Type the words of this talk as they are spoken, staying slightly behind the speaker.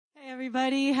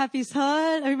everybody. Happy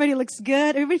Sabbath. Everybody looks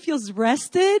good. Everybody feels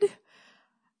rested.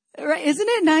 Right? Isn't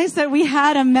it nice that we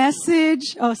had a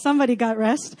message? Oh, somebody got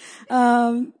rest.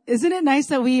 Isn't it nice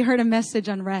that we heard a message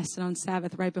on rest and on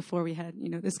Sabbath right before we had,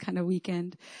 this kind of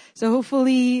weekend? So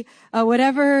hopefully,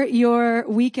 whatever your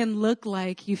weekend looked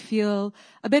like, you feel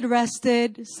a bit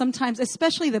rested. Sometimes,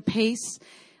 especially the pace,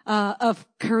 of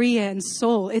Korea and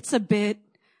Seoul, it's a bit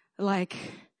like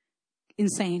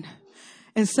insane.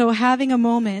 And so having a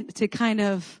moment to kind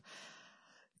of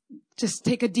just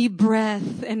take a deep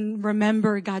breath and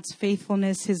remember God's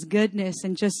faithfulness, His goodness,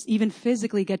 and just even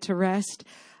physically get to rest.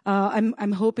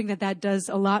 I'm hoping that does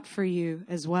a lot for you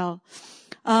as well.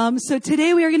 So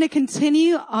today we are going to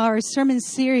continue our sermon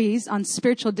series on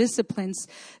spiritual disciplines.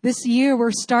 This year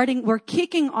we're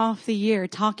kicking off the year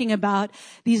talking about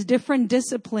these different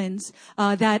disciplines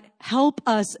that help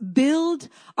us build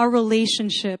our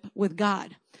relationship with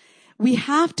God. We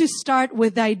have to start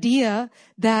with the idea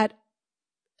that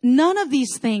none of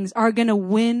these things are going to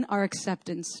win our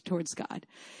acceptance towards God.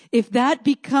 If that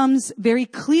becomes very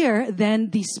clear,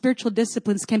 then these spiritual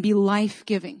disciplines can be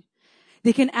life-giving.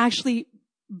 They can actually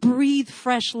breathe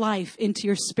fresh life into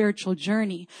your spiritual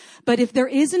journey. But if there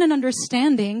isn't an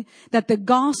understanding that the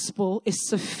gospel is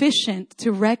sufficient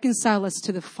to reconcile us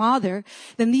to the Father,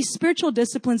 then these spiritual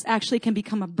disciplines actually can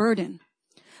become a burden.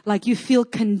 Like you feel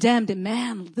condemned and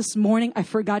man, this morning I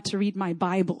forgot to read my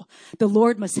Bible. The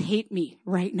Lord must hate me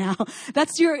right now.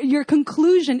 That's your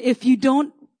conclusion if you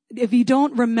don't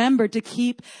remember to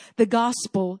keep the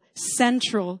gospel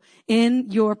central in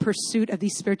your pursuit of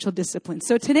these spiritual disciplines.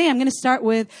 So today I'm going to start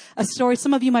with a story.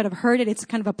 Some of you might have heard it. It's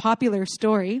kind of a popular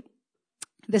story.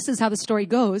 This is how the story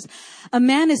goes. A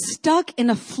man is stuck in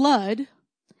a flood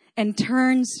and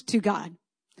turns to God.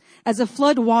 As the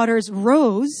flood waters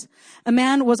rose, a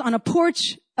man was on a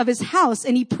porch of his house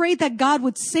and he prayed that God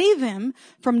would save him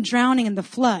from drowning in the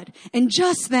flood. And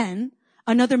just then,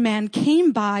 another man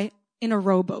came by in a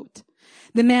rowboat.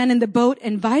 The man in the boat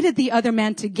invited the other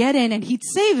man to get in and he'd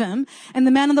save him. And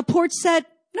the man on the porch said,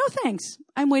 "No thanks.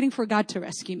 I'm waiting for God to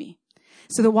rescue me."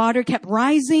 So the water kept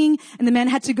rising and the man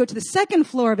had to go to the second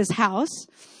floor of his house.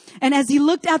 And as he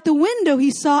looked out the window, he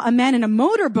saw a man in a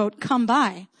motorboat come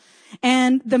by.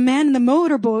 And the man in the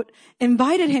motorboat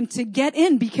invited him to get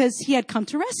in because he had come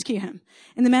to rescue him.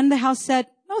 And the man in the house said,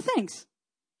 "No thanks.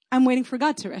 I'm waiting for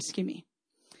God to rescue me."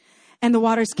 And the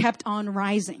waters kept on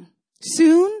rising.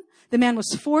 Soon, the man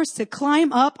was forced to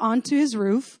climb up onto his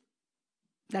roof.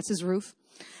 That's his roof.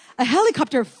 A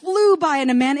helicopter flew by and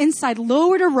a man inside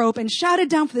lowered a rope and shouted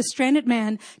down for the stranded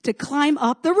man to climb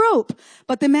up the rope.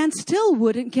 But the man still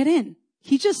wouldn't get in.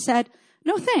 He just said,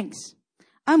 "No thanks.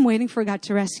 I'm waiting for God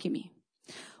to rescue me."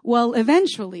 Well,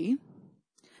 eventually,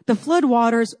 the flood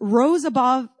waters rose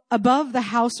above the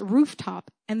house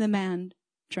rooftop and the man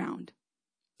drowned.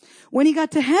 When he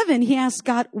got to heaven, he asked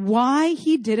God why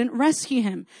he didn't rescue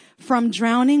him from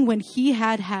drowning when he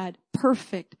had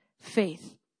perfect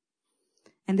faith.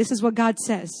 And this is what God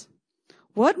says.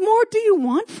 "What more do you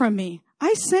want from me?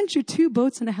 I sent you 2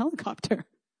 boats and a helicopter."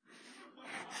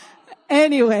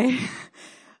 Anyway,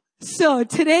 so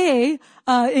today,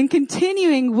 in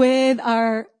continuing with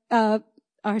our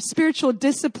spiritual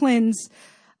disciplines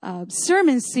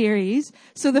sermon series.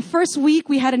 So the first week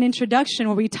we had an introduction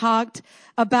where we talked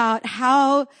about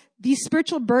how these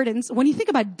spiritual burdens, when you think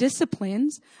about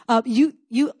disciplines,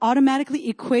 you automatically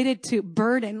equate it to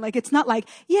burden. Like it's not like,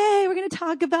 yay, we're going to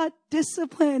talk about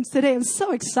disciplines today. I'm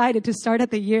so excited to start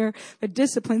at the year with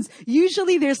disciplines.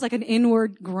 Usually there's like an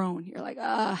inward groan. You're like,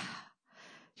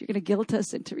 you're going to guilt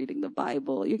us into reading the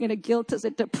Bible. You're going to guilt us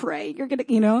into praying. You're going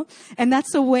to, and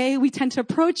that's the way we tend to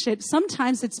approach it.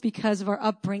 Sometimes it's because of our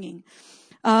upbringing.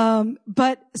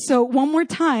 But so one more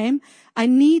time, I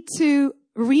need to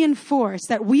reinforce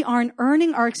that we aren't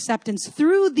earning our acceptance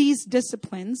through these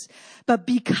disciplines, but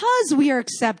because we are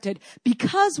accepted,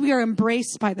 because we are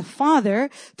embraced by the Father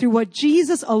through what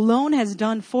Jesus alone has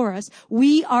done for us,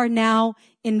 we are now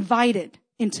invited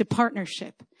into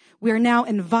partnership. We are now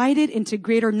invited into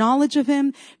greater knowledge of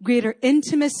Him, greater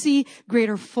intimacy,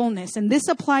 greater fullness. And this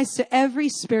applies to every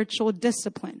spiritual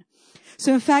discipline.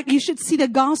 So in fact, you should see the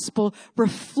gospel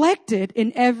reflected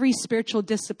in every spiritual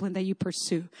discipline that you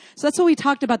pursue. So that's what we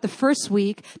talked about the first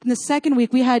week. In the second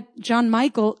week, we had John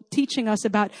Michael teaching us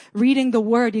about reading the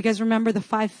Word. You guys remember the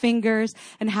 5 fingers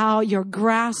and how your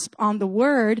grasp on the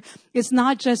Word is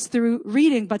not just through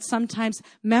reading, but sometimes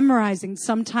memorizing,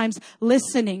 sometimes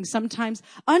listening, sometimes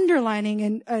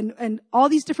underlining, and all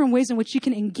these different ways in which you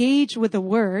can engage with the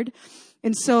Word.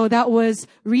 And so that was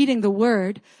reading the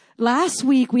Word. Last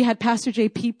week, we had Pastor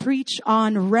JP preach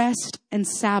on rest and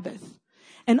Sabbath.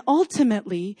 And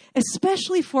ultimately,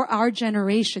 especially for our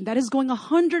generation that is going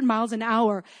 100 miles an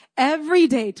hour every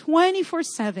day,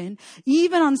 24/7,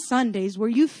 even on Sundays, where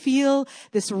you feel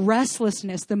this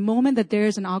restlessness the moment that there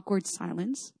is an awkward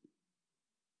silence,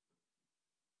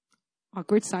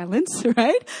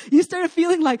 right? You start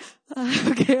feeling like,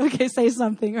 okay, say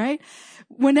something, right?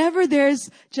 Whenever there's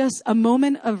just a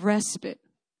moment of respite,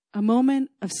 a moment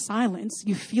of silence,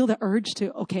 you feel the urge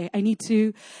to,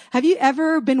 have you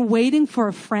ever been waiting for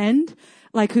a friend,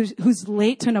 like who's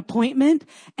late to an appointment,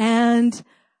 and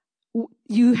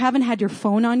you haven't had your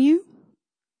phone on you?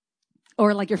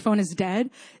 Or like your phone is dead?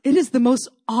 It is the most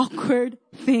awkward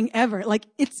thing ever.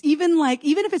 It's even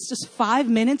if it's just 5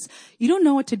 minutes, you don't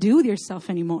know what to do with yourself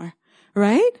anymore,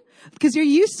 right? Because you're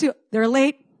used to, they're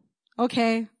late.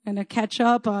 Okay, gonna catch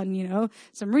up on,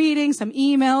 some reading, some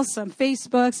emails, some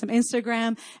Facebook, some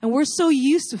Instagram. And we're so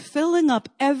used to filling up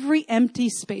every empty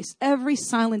space, every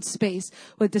silent space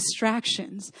with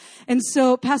distractions. And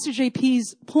so Pastor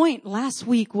JP's point last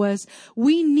week was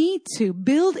we need to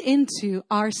build into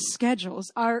our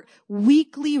schedules, our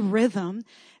weekly rhythm,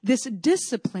 this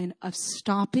discipline of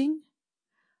stopping,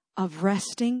 of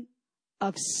resting,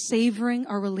 of savoring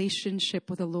our relationship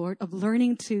with the Lord, of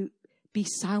learning to be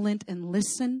silent and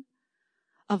listen,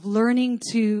 of learning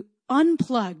to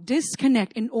unplug,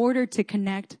 disconnect in order to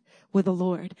connect with the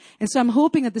Lord. And so I'm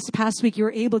hoping that this past week you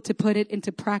were able to put it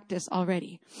into practice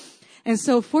already. And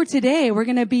so for today, we're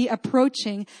going to be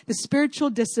approaching the spiritual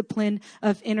discipline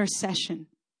of intercession.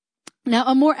 Now,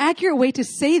 a more accurate way to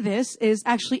say this is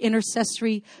actually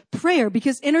intercessory prayer,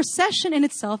 because intercession in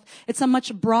itself, it's a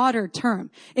much broader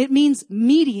term. It means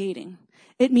mediating.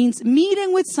 It means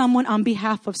meeting with someone on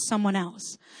behalf of someone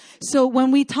else. So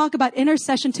when we talk about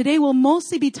intercession today, we'll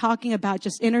mostly be talking about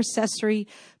just intercessory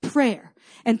prayer.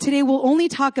 And today we'll only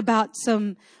talk about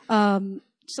some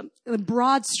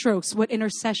broad strokes, what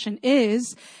intercession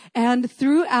is. And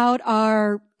throughout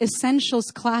our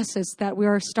essentials classes that we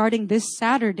are starting this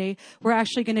Saturday, we're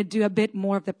actually going to do a bit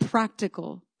more of the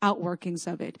practical outworkings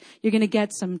of it. You're going to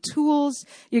get some tools.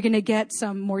 You're going to get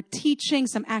some more teaching,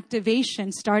 some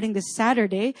activation starting this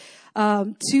Saturday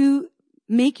to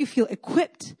make you feel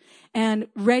equipped and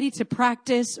ready to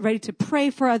practice, ready to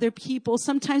pray for other people.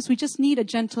 Sometimes we just need a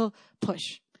gentle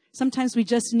push. Sometimes we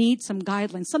just need some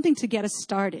guidelines, something to get us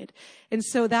started. And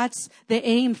so that's the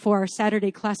aim for our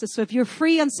Saturday classes. So if you're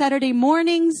free on Saturday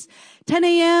mornings, 10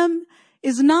 a.m.,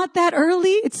 is not that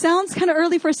early. It sounds kind of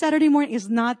early for a Saturday morning. It's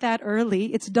not that early.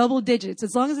 It's double digits.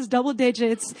 As long as it's double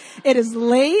digits, it is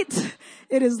late.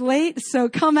 It is late. So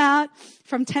come out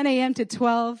from 10 a.m. to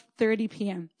 12:30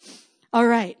 p.m. All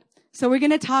right. So we're going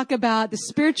to talk about the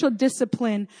spiritual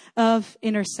discipline of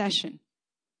intercession.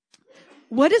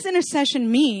 What does intercession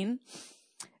mean?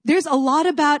 There's a lot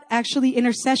about actually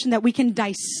intercession that we can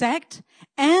dissect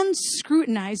and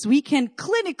scrutinize. We can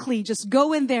clinically just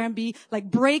go in there and be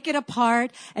like, break it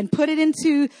apart and put it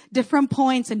into different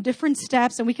points and different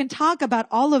steps. And we can talk about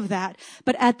all of that.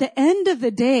 But at the end of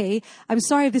the day, I'm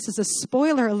sorry if this is a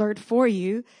spoiler alert for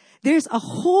you, there's a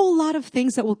whole lot of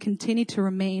things that will continue to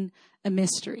remain a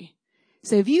mystery.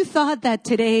 So if you thought that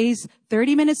today's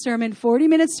 30-minute sermon,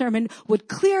 40-minute sermon would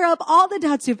clear up all the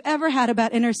doubts you've ever had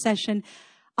about intercession,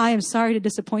 I am sorry to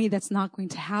disappoint you. That's not going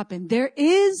to happen. There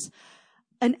is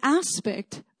an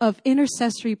aspect of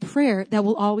intercessory prayer that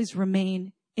will always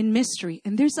remain in mystery.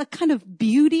 And there's a kind of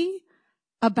beauty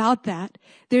about that.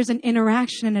 There's an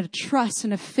interaction and a trust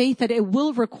and a faith that it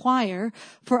will require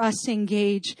for us to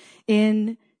engage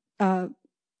in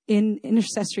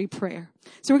intercessory prayer.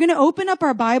 So we're going to open up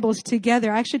our Bibles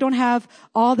together. I actually don't have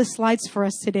all the slides for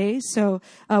us today. So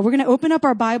we're going to open up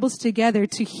our Bibles together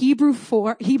to Hebrews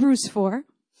 4.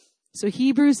 So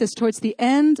Hebrews is towards the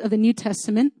end of the New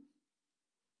Testament.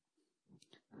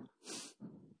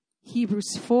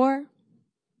 Hebrews 4.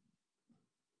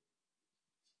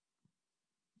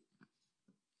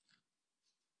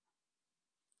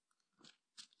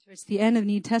 Towards the end of the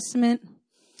New Testament,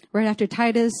 right after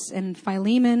Titus and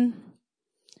Philemon.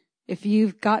 If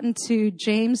you've gotten to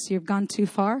James, you've gone too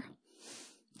far.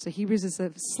 So Hebrews is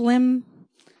a slim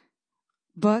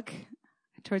book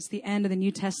towards the end of the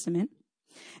New Testament.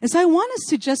 And so I want us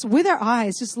to just, with our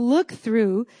eyes, just look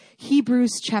through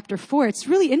Hebrews chapter 4. It's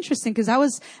really interesting because I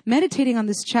was meditating on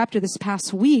this chapter this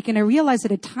past week, and I realized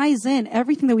that it ties in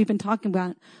everything that we've been talking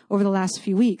about over the last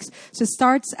few weeks. So it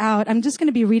starts out, I'm just going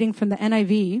to be reading from the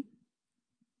NIV.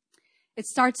 It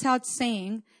starts out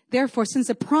saying, therefore, since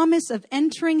the promise of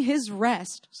entering his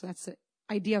rest, so that's the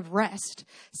idea of rest,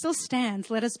 still stands,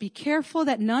 let us be careful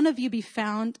that none of you be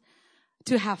found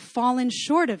to have fallen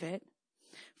short of it.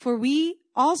 For we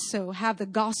also have the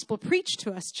gospel preached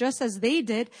to us, just as they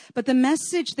did, but the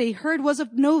message they heard was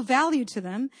of no value to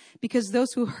them, because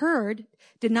those who heard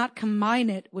did not combine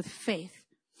it with faith.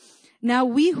 Now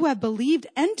we who have believed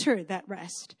enter that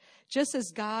rest, just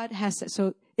as God has said.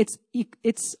 So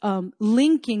it's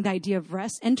linking the idea of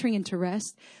rest, entering into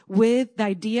rest, with the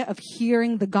idea of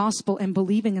hearing the gospel and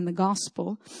believing in the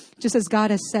gospel. Just as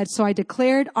God has said, so I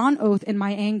declared on oath in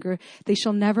my anger, they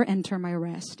shall never enter my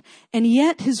rest. And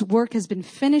yet his work has been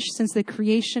finished since the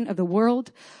creation of the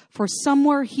world. For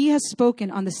somewhere he has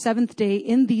spoken on the seventh day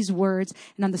in these words,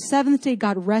 and on the seventh day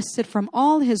God rested from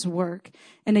all his work.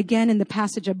 And again in the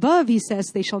passage above he says,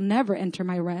 they shall never enter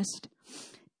my rest.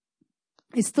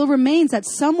 It still remains that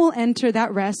some will enter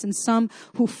that rest, and some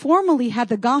who formerly had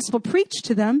the gospel preached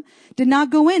to them did not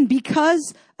go in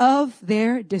because of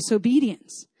their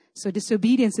disobedience. So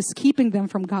disobedience is keeping them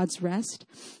from God's rest.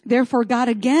 Therefore, God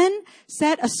again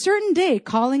set a certain day,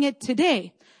 calling it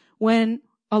today, when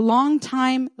a long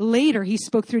time later he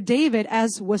spoke through David,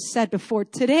 as was said before,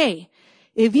 today,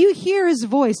 if you hear his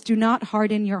voice, do not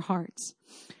harden your hearts.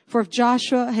 For if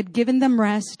Joshua had given them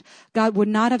rest, God would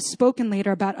not have spoken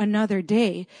later about another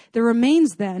day. There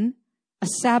remains then a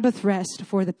Sabbath rest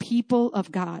for the people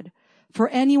of God. For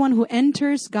anyone who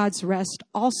enters God's rest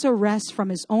also rests from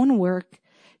his own work,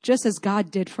 just as God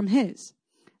did from his.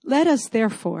 Let us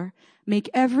therefore make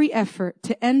every effort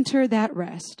to enter that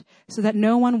rest, so that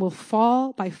no one will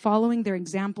fall by following their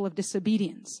example of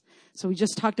disobedience. So we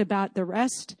just talked about the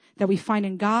rest that we find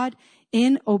in God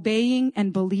in obeying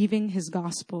and believing his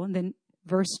gospel. And then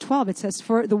verse 12, it says,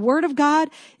 for the word of God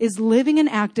is living and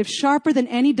active, sharper than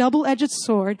any double-edged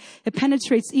sword. It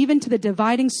penetrates even to the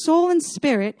dividing soul and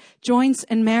spirit, joints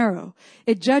and marrow.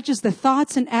 It judges the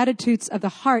thoughts and attitudes of the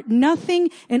heart. Nothing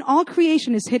in all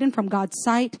creation is hidden from God's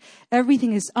sight.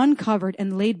 Everything is uncovered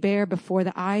and laid bare before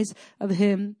the eyes of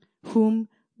him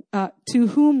to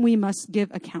whom we must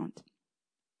give account.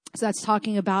 So that's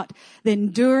talking about the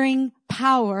enduring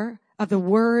power of the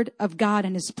word of God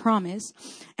and his promise.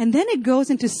 And then it goes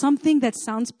into something that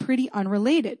sounds pretty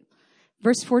unrelated.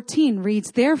 Verse 14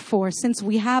 reads, therefore, since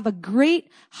we have a great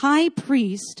high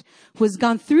priest who has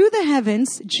gone through the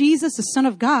heavens, Jesus, the Son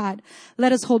of God,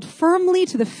 let us hold firmly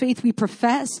to the faith we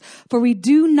profess, for we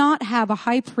do not have a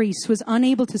high priest who is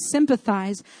unable to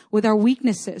sympathize with our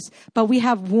weaknesses, but we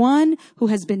have one who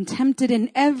has been tempted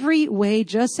in every way,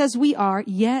 just as we are,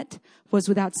 yet was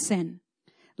without sin.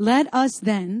 Let us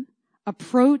then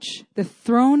approach the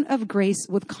throne of grace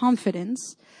with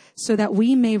confidence, so that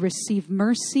we may receive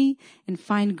mercy and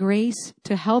find grace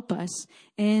to help us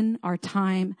in our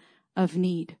time of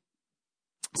need.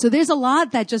 So there's a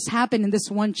lot that just happened in this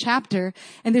one chapter,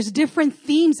 and there's different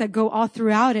themes that go all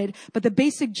throughout it, but the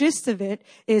basic gist of it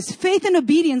is faith and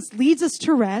obedience leads us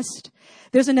to rest.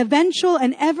 There's an eventual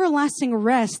and everlasting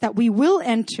rest that we will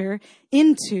enter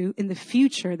into in the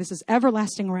future. This is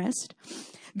everlasting rest.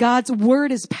 God's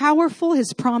word is powerful.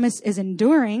 His promise is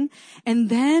enduring. And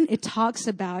then it talks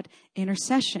about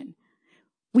intercession.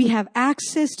 We have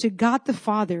access to God the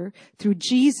Father through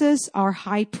Jesus, our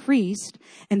high priest,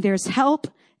 and there's help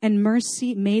and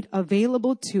mercy made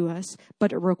available to us,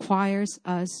 but it requires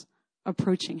us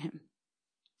approaching him.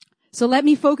 So let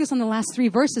me focus on the last 3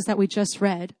 verses that we just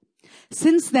read.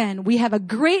 Since then, we have a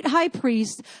great high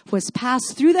priest who has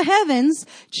passed through the heavens,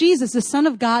 Jesus, the Son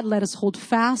of God. Let us hold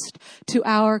fast to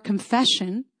our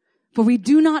confession. For we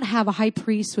do not have a high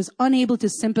priest who is unable to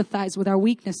sympathize with our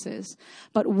weaknesses,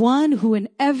 but one who in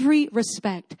every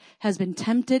respect has been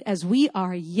tempted as we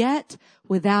are, yet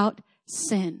without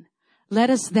sin. Let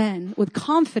us then, with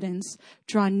confidence,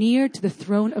 draw near to the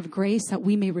throne of grace, that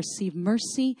we may receive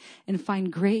mercy and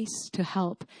find grace to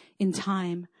help in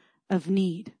time of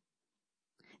need.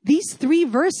 These 3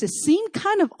 verses seem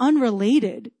kind of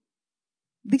unrelated.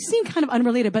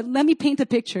 But let me paint a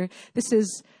picture. This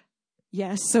is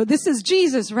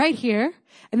Jesus right here,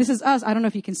 and this is us. I don't know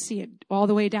if you can see it all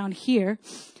the way down here.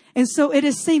 And so it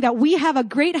is saying that we have a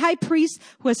great high priest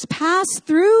who has passed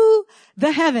through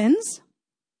the heavens.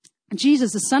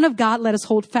 Jesus, the Son of God, let us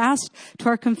hold fast to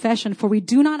our confession, for we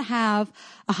do not have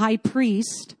a high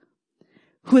priest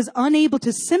who is unable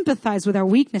to sympathize with our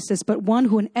weaknesses, but one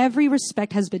who in every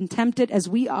respect has been tempted as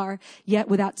we are, yet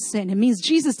without sin. It means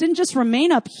Jesus didn't just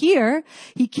remain up here.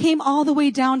 He came all the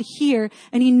way down here,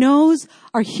 and he knows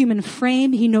our human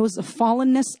frame. He knows the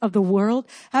fallenness of the world.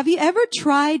 Have you ever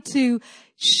tried to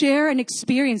share an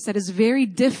experience that is very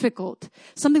difficult,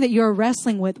 something that you're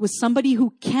wrestling with somebody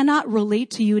who cannot relate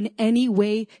to you in any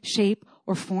way, shape,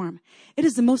 or form? It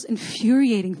is the most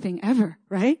infuriating thing ever,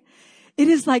 right? It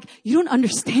is like, you don't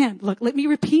understand. Look, let me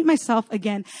repeat myself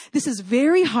again. This is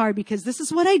very hard because this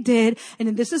is what I did, and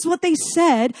then this is what they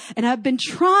said, and I've been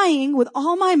trying with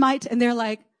all my might, and they're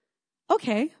like,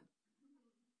 okay,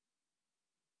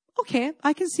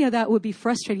 I can see how that would be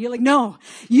frustrating. You're like, no,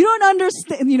 you don't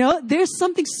understand. There's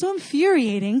something so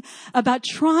infuriating about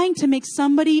trying to make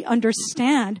somebody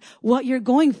understand what you're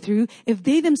going through if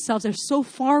they themselves are so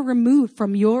far removed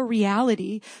from your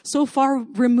reality, so far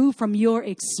removed from your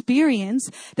experience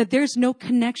that there's no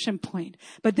connection point.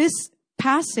 But this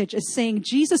passage is saying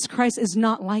Jesus Christ is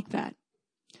not like that.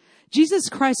 Jesus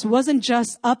Christ wasn't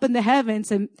just up in the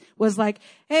heavens and was like,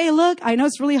 hey, look, I know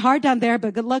it's really hard down there,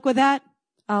 but good luck with that.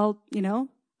 I'll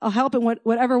help in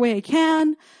whatever way I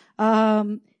can.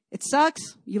 It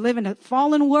sucks. You live in a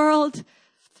fallen world,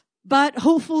 but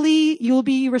hopefully you'll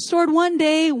be restored one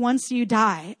day once you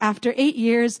die after 8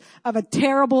 years of a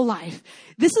terrible life.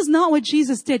 This is not what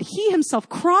Jesus did. He himself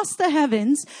crossed the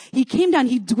heavens. He came down.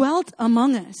 He dwelt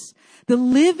among us. The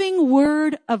living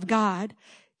word of God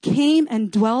came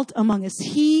and dwelt among us.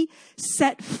 He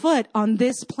set foot on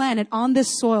this planet, on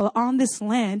this soil, on this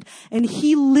land, and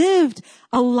he lived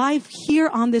a life here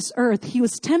on this earth. He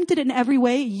was tempted in every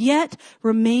way, yet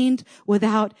remained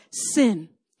without sin.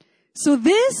 So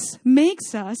this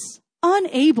makes us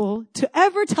unable to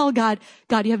ever tell God,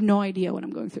 God, you have no idea what I'm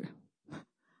going through.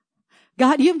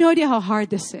 God, you have no idea how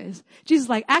hard this is. Jesus is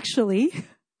like, actually,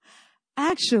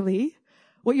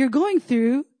 what you're going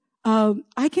through,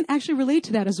 I can actually relate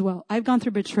to that as well. I've gone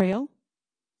through betrayal.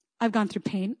 I've gone through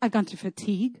pain. I've gone through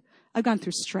fatigue. I've gone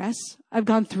through stress. I've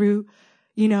gone through,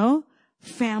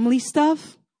 family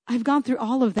stuff. I've gone through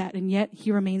all of that, and yet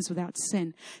he remains without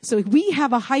sin. So we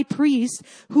have a high priest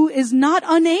who is not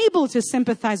unable to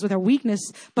sympathize with our weakness,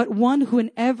 but one who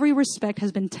in every respect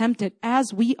has been tempted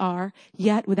as we are,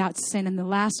 yet without sin. And the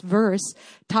last verse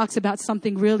talks about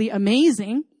something really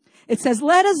amazing. It says,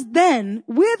 let us then,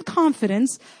 with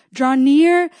confidence, draw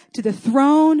near to the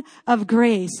throne of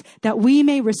grace, that we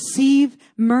may receive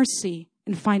mercy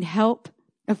and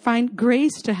find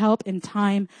grace to help in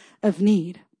time of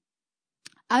need.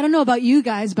 I don't know about you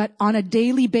guys, but on a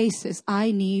daily basis,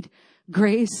 I need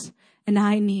grace and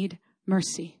I need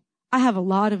mercy. I have a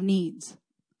lot of needs.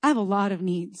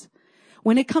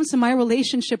 When it comes to my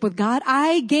relationship with God,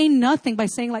 I gain nothing by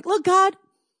saying like, look, God,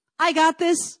 I got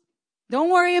this. Don't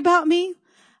worry about me.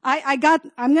 I'm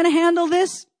going to handle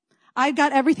this. I've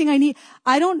got everything I need.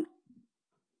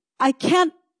 I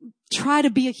can't try to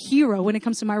be a hero when it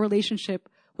comes to my relationship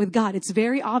with God. It's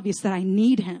very obvious that I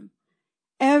need him.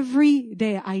 Every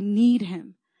day I need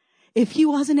him. If he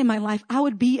wasn't in my life, I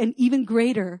would be an even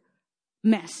greater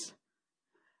mess.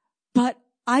 But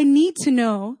I need to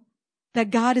know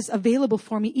that God is available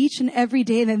for me each and every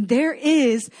day. And then there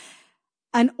is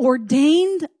an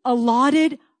ordained,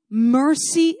 allotted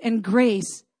mercy and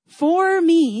grace for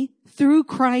me through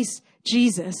Christ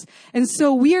Jesus. And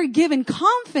so we are given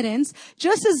confidence,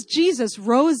 just as Jesus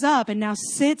rose up and now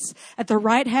sits at the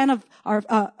right hand of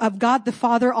God the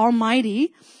Father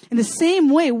Almighty. In the same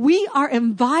way, we are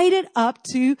invited up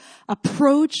to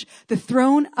approach the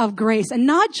throne of grace, and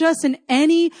not just in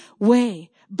any way,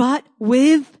 but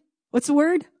with, what's the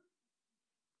word?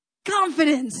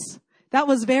 Confidence. That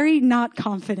was very not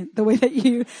confident, the way that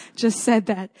you just said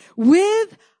that.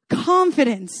 With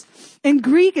confidence. In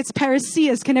Greek, it's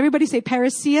parasias. Can everybody say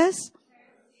parasias?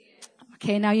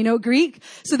 Okay, now you know Greek.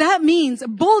 So that means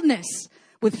boldness,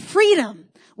 with freedom,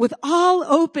 with all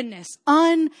openness,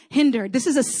 unhindered. This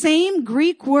is the same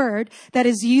Greek word that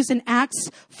is used in Acts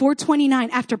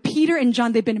 4:29. After Peter and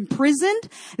John, they've been imprisoned,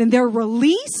 then they're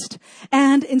released.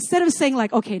 And instead of saying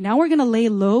like, okay, now we're going to lay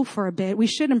low for a bit, we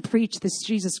shouldn't preach this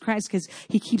Jesus Christ because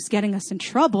he keeps getting us in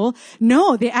trouble.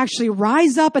 No, they actually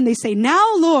rise up and they say,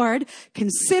 now, Lord,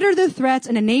 consider the threats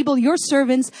and enable your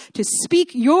servants to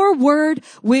speak your word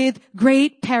with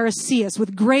great parasias,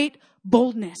 with great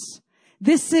boldness.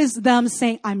 This is them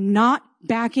saying, I'm not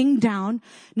backing down,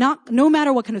 no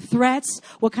matter what kind of threats,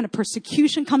 what kind of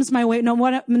persecution comes my way, no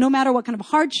matter what kind of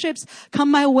hardships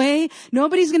come my way.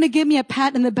 Nobody's going to give me a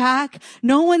pat in the back.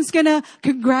 No one's going to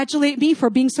congratulate me for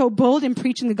being so bold in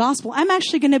preaching the gospel. I'm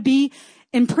actually going to be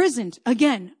imprisoned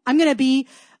again. I'm going to be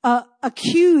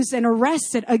accused and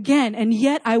arrested again. And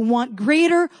yet I want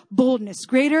greater boldness,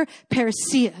 greater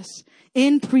parasias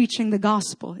in preaching the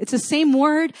gospel. It's the same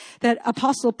word that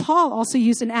Apostle Paul also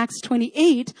used in Acts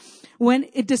 28 when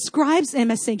it describes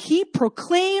him as saying he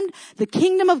proclaimed the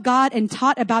kingdom of God and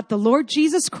taught about the Lord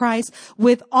Jesus Christ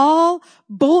with all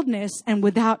boldness and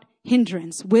without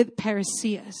hindrance, with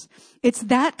parasias. It's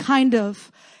that kind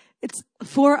of, it's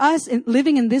for us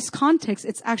living in this context,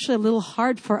 it's actually a little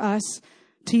hard for us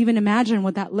to even imagine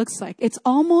what that looks like. It's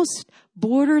almost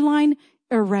borderline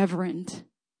irreverent,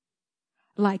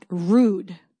 like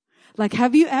rude. Like,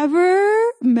 have you ever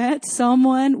met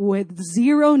someone with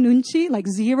zero nunchi, like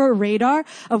zero radar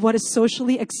of what is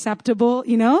socially acceptable,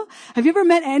 you know? Have you ever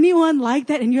met anyone like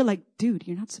that? And you're like, dude,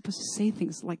 you're not supposed to say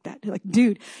things like that. You're like,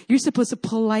 dude, you're supposed to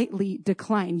politely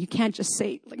decline. You can't just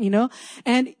say, you know?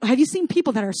 And have you seen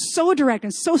people that are so direct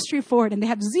and so straightforward and they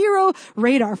have zero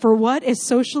radar for what is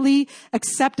socially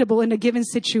acceptable in a given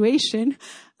situation?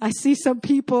 I see some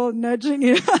people nudging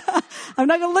you. I'm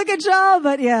not going to look at y'all,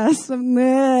 but yes.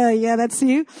 Yeah, that's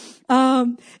you.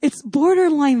 It's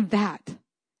borderline that.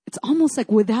 It's almost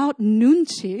like without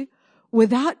nunchi,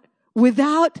 without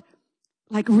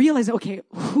like realizing, okay,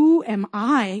 who am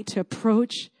I to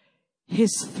approach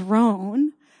his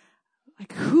throne?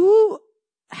 Like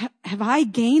have I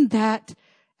gained that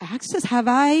access? Have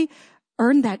I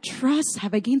earned that trust?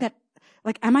 Have I gained that?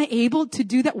 Like, am I able to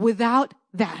do that without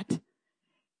that?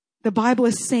 The Bible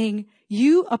is saying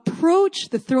you approach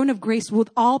the throne of grace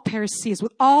with all parasias,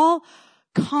 with all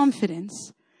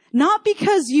confidence, not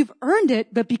because you've earned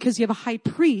it, but because you have a high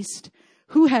priest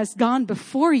who has gone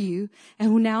before you and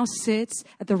who now sits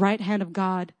at the right hand of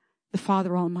God, the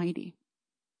Father Almighty.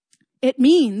 It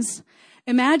means,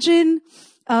 imagine,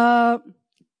 for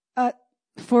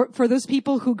those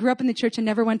people who grew up in the church and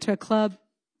never went to a club,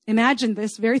 imagine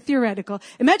this, very theoretical.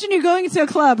 Imagine you're going to a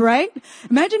club, right?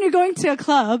 Imagine you're going to a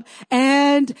club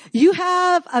and you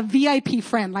have a VIP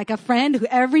friend, like a friend who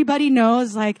everybody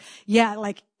knows, like, yeah,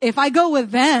 like if I go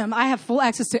with them, I have full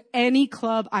access to any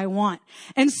club I want.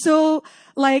 And so,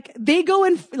 like, they go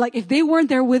in, like, if they weren't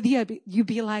there with you, you'd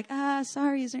be like,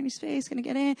 sorry, is there any space? Can I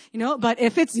get in? You know, but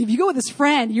if you go with this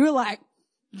friend, you're like,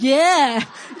 yeah,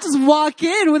 just walk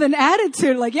in with an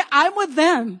attitude, like, yeah, I'm with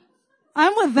them.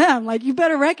 Like, you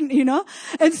better reckon, you know?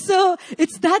 And so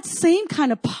it's that same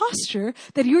kind of posture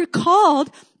that you're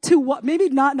called to what, maybe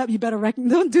not, you better reckon,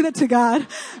 don't do that to God.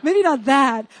 Maybe not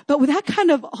that, but with that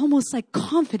kind of almost like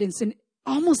confidence and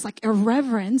almost like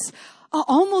irreverence,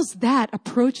 almost that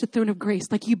approach the throne of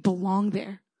grace, like you belong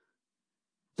there.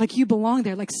 Like you belong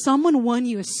there, like someone won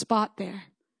you a spot there.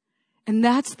 And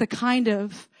that's the kind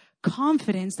of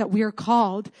confidence that we are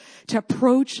called to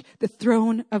approach the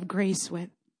throne of grace with.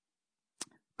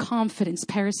 Confidence,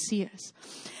 parasias.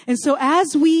 And so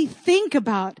as we think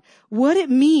about what it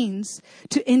means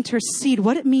to intercede,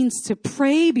 what it means to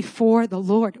pray before the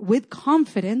Lord with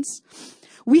confidence,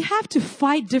 we have to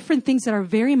fight different things that are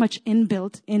very much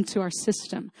inbuilt into our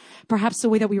system. Perhaps the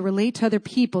way that we relate to other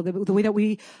people, the way that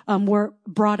we were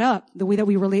brought up, the way that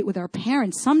we relate with our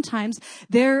parents. Sometimes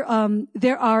there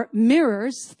are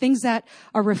mirrors, things that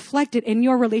are reflected in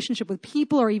your relationship with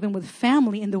people or even with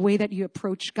family in the way that you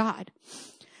approach God.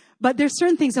 But there's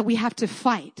certain things that we have to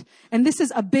fight. And this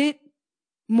is a bit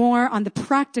more on the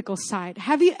practical side.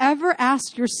 Have you ever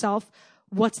asked yourself,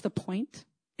 what's the point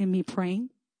in me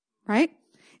praying? Right?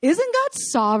 Isn't God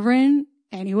sovereign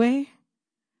anyway?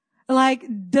 Like,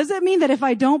 does it mean that if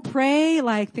I don't pray,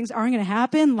 like things aren't going to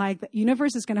happen? Like the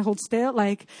universe is going to hold still?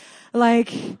 Like,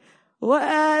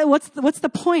 what's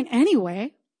the point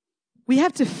anyway? We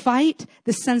have to fight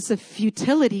the sense of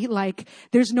futility, like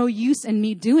there's no use in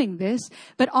me doing this,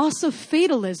 but also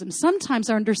fatalism. Sometimes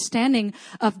our understanding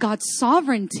of God's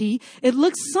sovereignty, it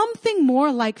looks something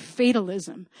more like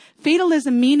fatalism.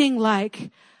 Fatalism meaning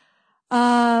like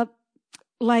it's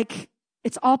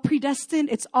all predestined.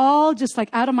 It's all just like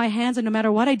out of my hands. And no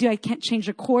matter what I do, I can't change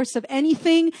the course of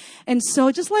anything. And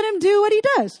so just let him do what he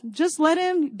does. Just let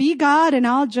him be God and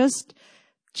I'll just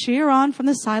cheer on from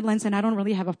the sidelines and I don't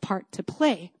really have a part to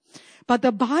play. But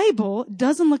the Bible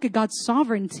doesn't look at God's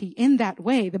sovereignty in that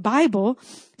way. The Bible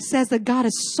says that God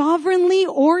has sovereignly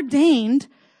ordained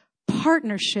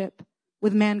partnership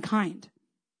with mankind.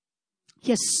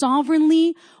 He has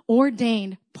sovereignly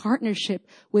ordained partnership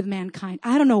with mankind.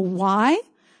 I don't know why,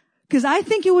 because I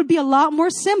think it would be a lot more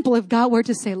simple if God were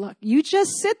to say, look, you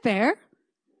just sit there.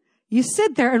 You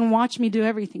sit there and watch me do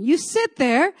everything. You sit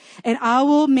there and I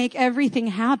will make everything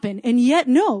happen. And yet,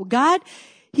 no, God,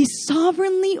 he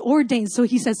sovereignly ordained. So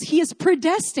he says he has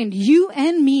predestined you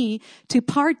and me to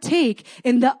partake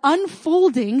in the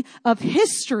unfolding of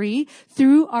history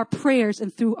through our prayers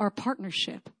and through our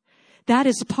partnership. That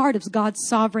is part of God's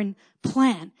sovereign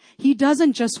plan. He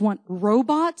doesn't just want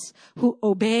robots who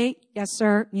obey, yes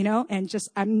sir, you know, and just,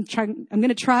 I'm going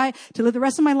to try to live the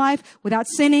rest of my life without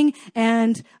sinning.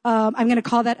 And, I'm going to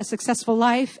call that a successful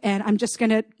life. And I'm just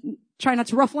going to try not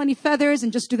to ruffle any feathers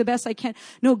and just do the best I can.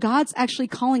 No, God's actually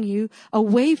calling you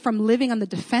away from living on the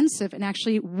defensive and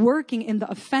actually working in the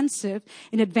offensive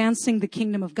in advancing the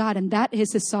kingdom of God. And that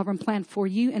is his sovereign plan for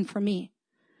you and for me.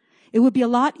 It would be a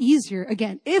lot easier,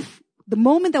 again, if the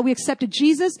moment that we accepted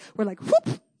Jesus, we're like,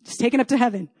 whoop, just taken up to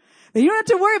heaven. Then you don't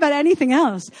have to worry about anything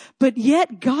else. But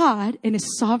yet God, in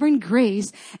his sovereign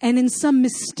grace and in some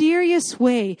mysterious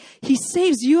way, he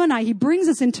saves you and I. He brings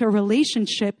us into a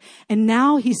relationship. And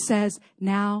now he says,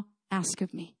 now ask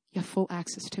of me. You have full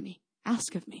access to me.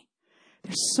 Ask of me.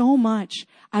 There's so much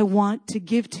I want to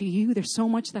give to you. There's so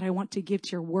much that I want to give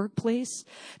to your workplace.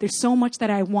 There's so much that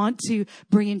I want to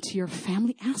bring into your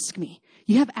family. Ask me.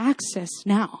 You have access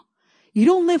now. You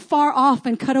don't live far off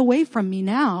and cut away from me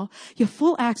now. You have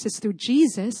full access through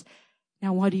Jesus.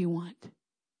 Now, what do you want?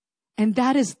 And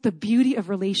that is the beauty of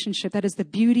relationship. That is the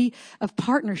beauty of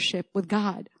partnership with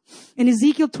God. In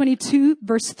Ezekiel 22,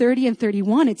 verse 30 and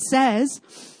 31, it says,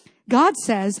 God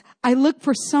says, I look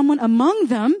for someone among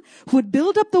them who would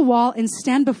build up the wall and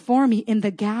stand before me in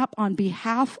the gap on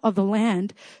behalf of the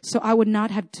land, so I would not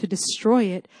have to destroy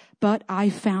it, but I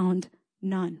found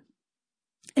none.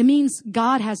 It means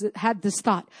God has had this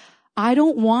thought. I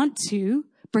don't want to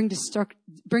bring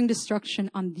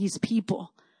destruction on these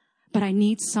people, but I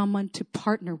need someone to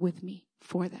partner with me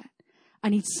for that. I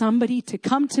need somebody to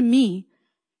come to me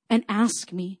and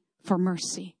ask me for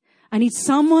mercy. I need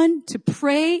someone to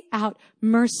pray out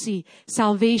mercy,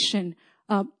 salvation,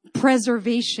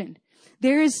 preservation.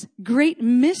 There is great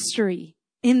mystery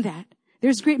in that.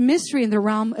 There's great mystery in the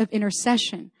realm of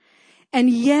intercession. And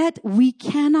yet we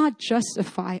cannot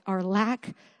justify our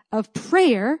lack of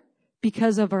prayer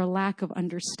because of our lack of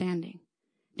understanding.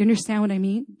 Do you understand what I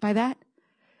mean by that?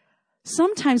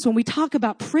 Sometimes when we talk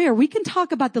about prayer, we can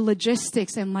talk about the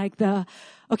logistics and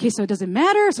okay, so it doesn't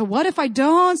matter. So what if I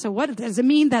don't? So what does it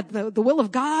mean that the will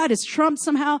of God is trumped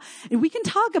somehow? And we can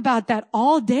talk about that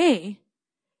all day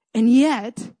and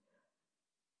yet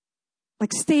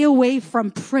stay away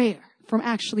from prayer, from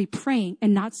actually praying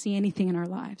and not see anything in our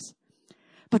lives.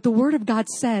 But the word of God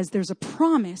says there's a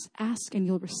promise, ask and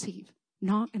you'll receive.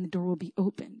 Knock and the door will be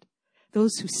opened.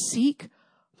 Those who seek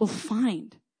will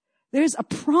find. There's a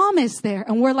promise there.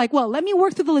 And we're like, well, let me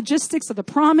work through the logistics of the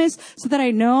promise so that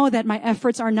I know that my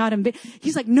efforts are not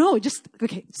He's like, no,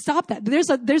 okay, stop that.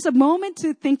 There's a moment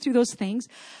to think through those things.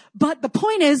 But the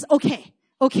point is, okay,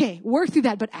 work through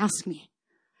that, but ask me.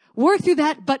 Work through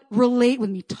that, but relate with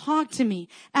me. Talk to me.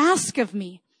 Ask of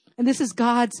me. And this is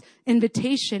God's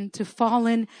invitation to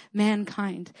fallen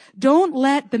mankind. Don't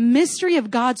let the mystery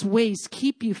of God's ways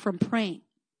keep you from praying.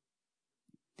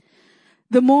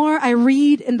 The more I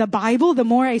read in the Bible, the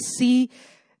more I see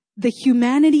the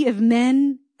humanity of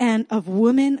men and of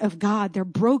women of God. They're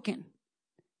broken.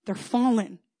 They're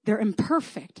fallen. They're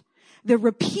imperfect. They're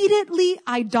repeatedly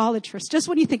idolatrous. Just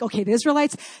when you think, okay, the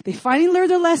Israelites, they finally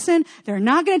learned their lesson. They're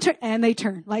not going to turn, and they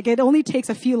turn. It only takes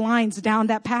a few lines down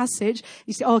that passage.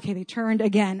 You see, okay, they turned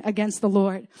again against the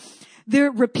Lord.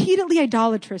 They're repeatedly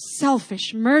idolatrous,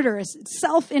 selfish, murderous,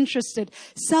 self-interested,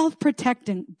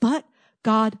 self-protecting, but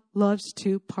God loves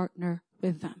to partner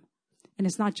with them. And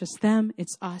it's not just them,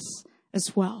 it's us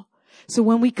as well. So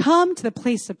when we come to the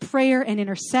place of prayer and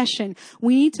intercession,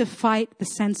 we need to fight the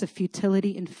sense of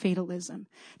futility and fatalism.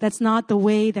 That's not the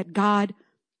way that God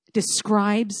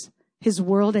describes his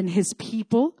world and his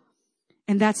people.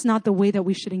 And that's not the way that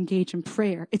we should engage in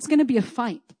prayer. It's going to be a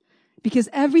fight because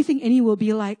everything in you will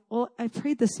be like, well, I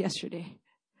prayed this yesterday.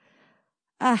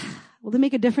 Will it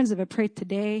make a difference if I prayed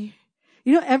today?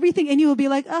 Everything in you will be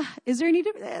like, is there any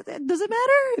difference? Does it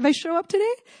matter if I show up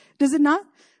today? Does it not?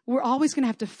 We're always going to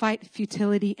have to fight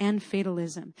futility and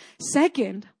fatalism.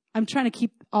 Second, I'm trying to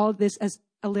keep all of this as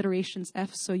alliterations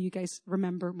F so you guys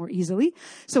remember more easily.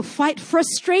 So fight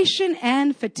frustration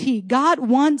and fatigue. God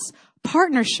wants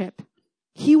partnership.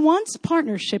 He wants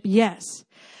partnership, yes.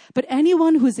 But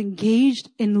anyone who is engaged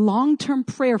in long-term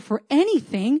prayer for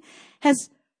anything has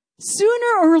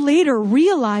sooner or later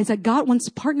realized that God wants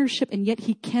partnership and yet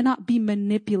he cannot be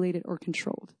manipulated or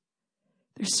controlled.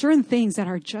 There's certain things that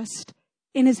are just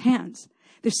in his hands.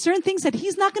 There's certain things that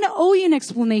he's not going to owe you an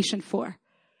explanation for.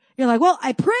 You're like, well,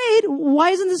 I prayed. Why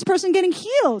isn't this person getting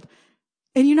healed?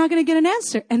 And you're not going to get an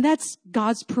answer. And that's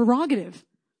God's prerogative.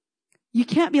 You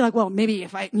can't be like, well, maybe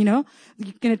if you're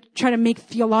going to try to make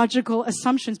theological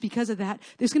assumptions because of that.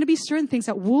 There's going to be certain things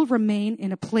that will remain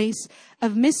in a place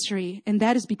of mystery. And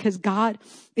that is because God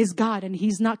is God and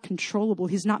he's not controllable.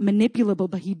 He's not manipulable,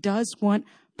 but he does want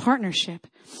partnership.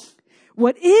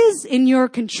 What is in your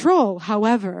control,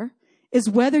 however, is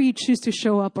whether you choose to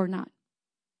show up or not.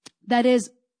 That is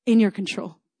in your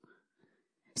control.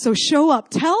 So show up.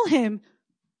 Tell him,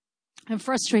 I'm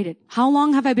frustrated. How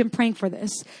long have I been praying for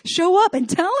this? Show up and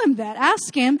tell him that.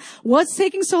 Ask him, what's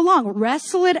taking so long?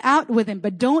 Wrestle it out with him,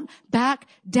 but don't back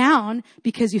down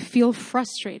because you feel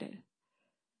frustrated.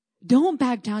 Don't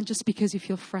back down just because you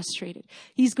feel frustrated.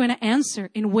 He's going to answer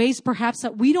in ways perhaps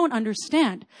that we don't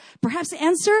understand. Perhaps the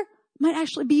answer might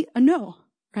actually be a no,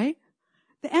 right?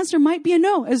 The answer might be a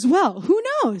no as well. Who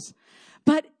knows?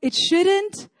 But it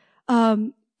shouldn't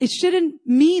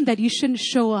mean that you shouldn't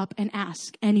show up and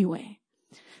ask anyway.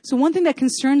 So one thing that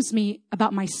concerns me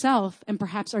about myself and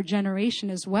perhaps our generation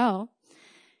as well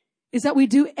is that we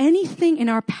do anything in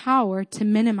our power to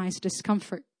minimize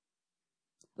discomfort.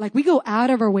 Like we go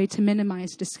out of our way to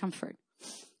minimize discomfort.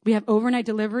 We have overnight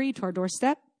delivery to our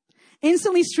doorstep.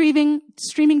 Instantly streaming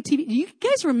TV. Do you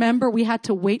guys remember we had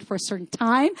to wait for a certain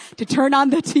time to turn on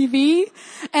the TV?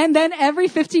 And then every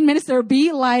 15 minutes there would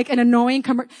be like an annoying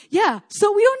commercial. Yeah.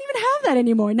 So we don't even have that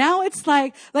anymore. Now it's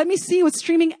like, let me see what's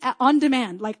streaming on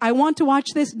demand. Like I want to watch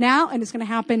this now and it's going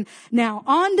to happen now.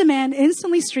 On demand,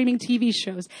 instantly streaming TV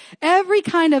shows. Every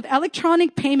kind of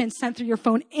electronic payment sent through your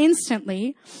phone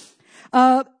instantly.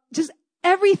 Just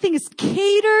everything is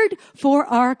catered for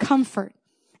our comfort.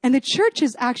 And the church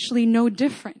is actually no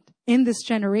different in this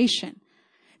generation.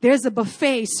 There's a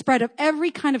buffet spread of every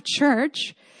kind of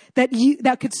church that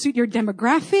could suit your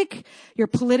demographic, your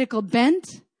political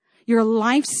bent, your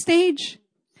life stage,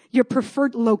 your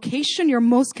preferred location, your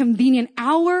most convenient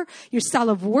hour, your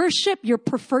style of worship, your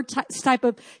preferred type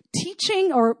of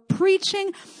teaching or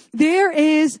preaching. There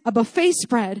is a buffet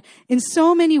spread in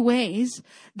so many ways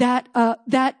that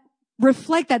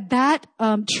reflect that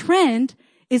trend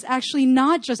is actually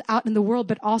not just out in the world,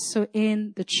 but also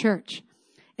in the church.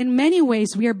 In many ways,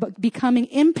 we are becoming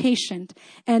impatient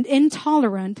and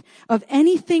intolerant of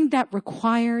anything that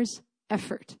requires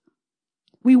effort.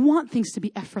 We want things to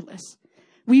be effortless.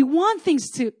 We want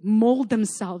things to mold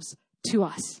themselves to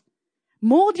us.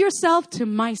 Mold yourself to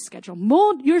my schedule.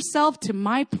 Mold yourself to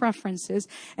my preferences.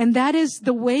 And that is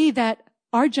the way that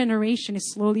our generation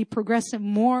is slowly progressing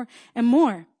more and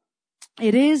more.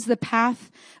 It is the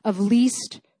path of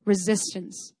least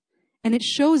resistance. And it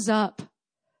shows up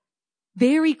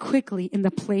very quickly in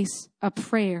the place of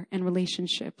prayer and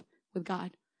relationship with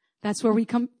God. That's where we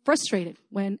come frustrated.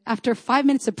 When after 5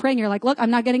 minutes of praying, you're like, look, I'm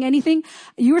not getting anything.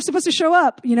 You were supposed to show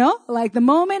up, Like the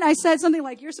moment I said something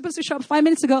like, you're supposed to show up 5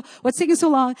 minutes ago, what's taking so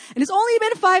long? And it's only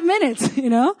been 5 minutes,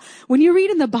 When you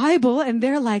read in the Bible and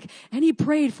they're like, and he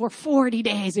prayed for 40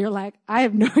 days. You're like, I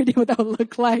have no idea what that would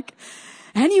look like.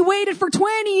 And he waited for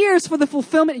 20 years for the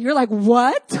fulfillment. You're like,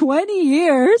 what? 20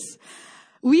 years?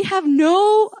 We have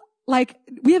no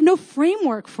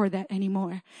framework for that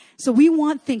anymore. So we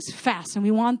want things fast and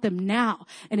we want them now.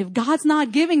 And if God's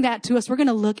not giving that to us, we're going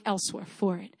to look elsewhere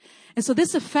for it. And so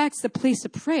this affects the place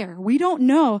of prayer. We don't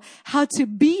know how to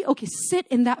sit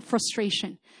in that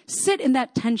frustration, sit in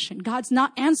that tension. God's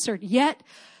not answered yet.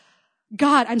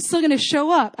 God, I'm still going to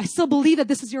show up. I still believe that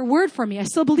this is your word for me. I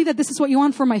still believe that this is what you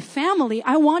want for my family.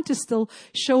 I want to still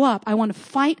show up. I want to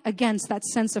fight against that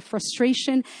sense of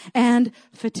frustration and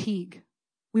fatigue.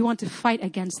 We want to fight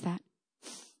against that.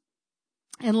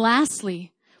 And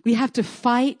lastly, we have to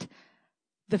fight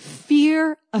the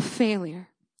fear of failure.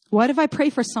 What if I pray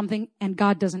for something and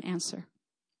God doesn't answer?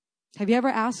 Have you ever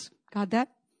asked God that?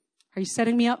 Are you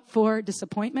setting me up for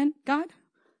disappointment, God?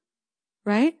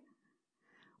 Right?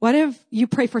 What if you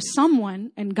pray for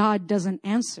someone and God doesn't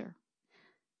answer?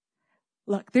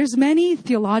 Look, there's many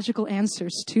theological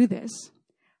answers to this,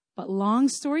 but long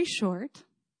story short,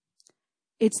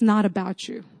 it's not about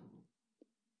you.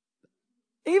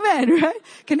 Amen, right?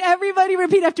 Can everybody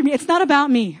repeat after me? It's not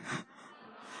about me.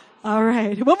 All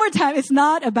right. One more time. It's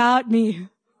not about me.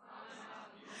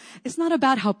 It's not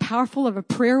about how powerful of a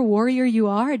prayer warrior you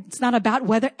are. It's not about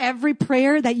whether every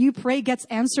prayer that you pray gets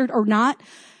answered or not.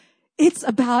 It's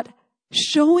about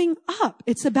showing up.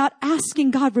 It's about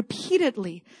asking God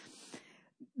repeatedly.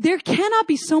 There cannot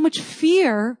be so much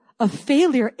fear of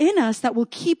failure in us that will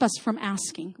keep us from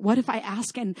asking. What if I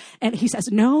ask and he says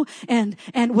no? And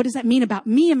what does that mean about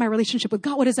me and my relationship with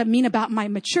God? What does that mean about my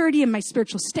maturity and my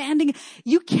spiritual standing?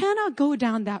 You cannot go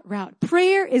down that route.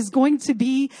 Prayer is going to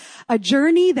be a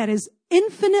journey that is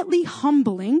infinitely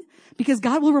humbling because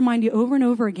God will remind you over and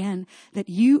over again that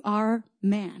you are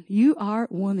man, you are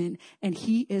woman, and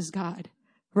he is God,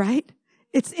 right?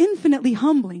 It's infinitely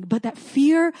humbling, but that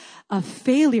fear of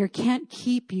failure can't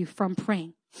keep you from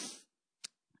praying.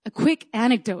 A quick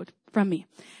anecdote from me.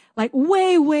 Like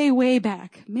way, way, way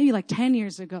back, maybe like 10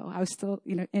 years ago, I was still,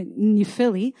 in New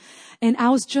Philly, and I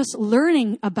was just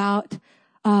learning about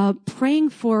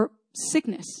praying for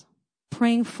sickness,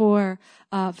 praying for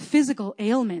physical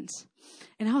ailments.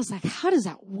 And I was like, how does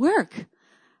that work?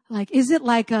 Like, is it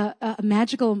like a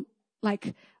magical,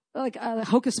 like, like a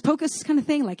hocus pocus kind of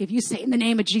thing? Like if you say in the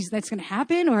name of Jesus, that's going to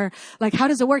happen? Or like, how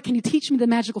does it work? Can you teach me the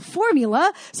magical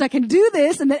formula so I can do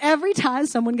this and then every time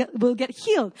someone will get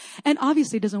healed? And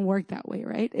obviously it doesn't work that way,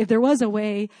 right? If there was a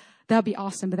way, that'd be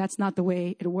awesome, but that's not the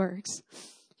way it works.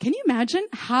 Can you imagine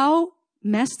how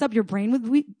messed up your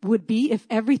brain would be if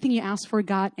everything you asked for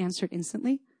God answered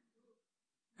instantly?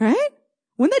 Right?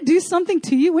 Wouldn't that do something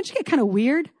to you? Wouldn't you get kind of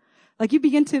weird? Like you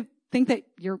begin to think that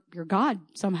you're God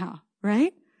somehow,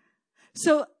 right?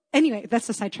 So anyway, that's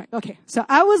a sidetrack. Okay. So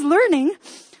I was learning,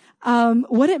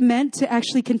 what it meant to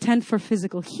actually contend for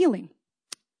physical healing.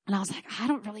 And I was like, I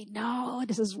don't really know.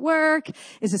 Does this work?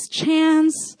 Is this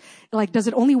chance? Like, does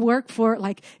it only work for,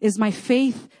 like, is my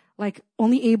faith, like,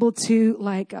 only able to,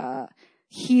 like,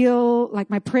 heal, like,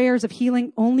 my prayers of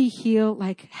healing only heal,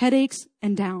 like, headaches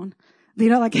and down? You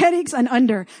know, like headaches and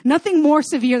under. Nothing more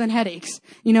severe than headaches.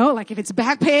 You know, like if it's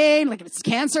back pain, like if it's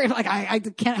cancer, like I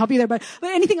can't help you there, but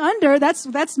anything under,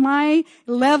 that's my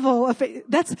level of,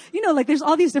 that's, you know, like there's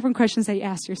all these different questions that you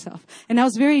ask yourself. And I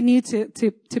was very new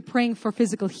to praying for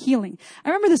physical healing. I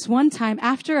remember this one time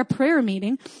after a prayer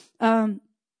meeting,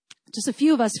 just a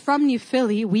few of us from New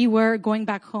Philly, we were going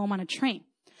back home on a train.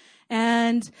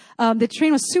 And the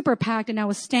train was super packed, and I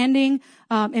was standing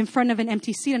in front of an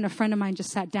empty seat, and a friend of mine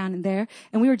just sat down in there.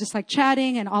 And we were just like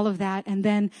chatting and all of that. And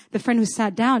then the friend who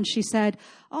sat down, she said,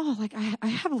 oh, like I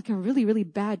have like a really, really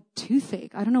bad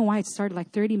toothache. I don't know why it started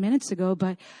like 30 minutes ago,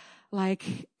 but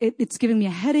like it's giving me a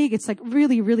headache. It's like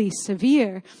really, really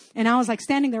severe. And I was like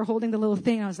standing there holding the little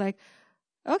thing. I was like,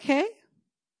 okay,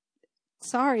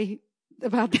 sorry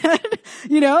about that,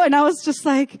 you know? And I was just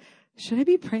like, should I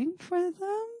be praying for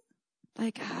them?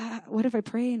 Like, what if I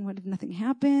pray and what if nothing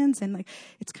happens? And like,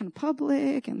 it's kind of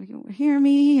public and you won't hear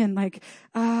me. And like,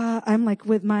 I'm like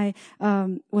with my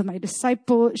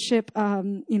discipleship,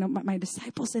 you know, my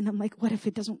disciples. And I'm like, what if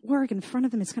it doesn't work in front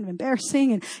of them? It's kind of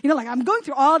embarrassing. And, you know, like I'm going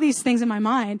through all these things in my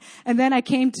mind. And then I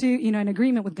came to, you know, an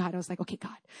agreement with God. I was like, okay,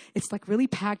 God, it's like really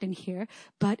packed in here.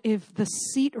 But if the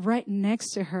seat right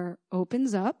next to her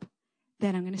opens up,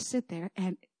 then I'm going to sit there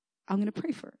and I'm going to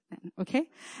pray for her then, okay?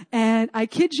 And I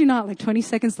kid you not, like 20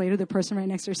 seconds later, the person right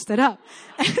next to her stood up.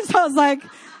 And so I was like,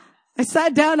 I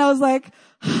sat down, I was like,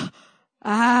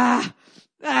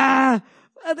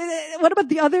 what about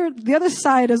the other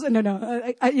side? I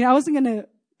wasn't going to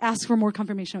ask for more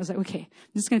confirmation. I was like, okay,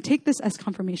 I'm just going to take this as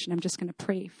confirmation. I'm just going to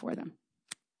pray for them.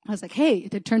 I was like, hey,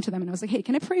 I turned to them and I was like, hey,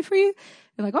 can I pray for you?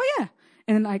 They're like, oh yeah.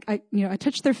 And then I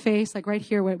touched their face, like right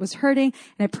here where it was hurting,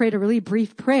 and I prayed a really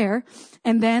brief prayer.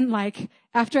 And then like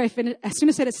after I finished, as soon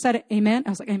as I said amen, I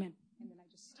was like, amen. And then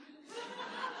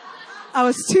I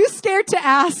was too scared to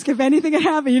ask if anything had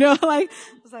happened, you know, like,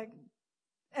 I was like,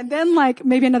 and then like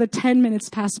maybe another 10 minutes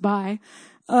passed by.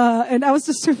 And I was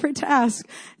just too afraid to ask.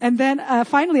 And then,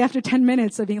 finally, after 10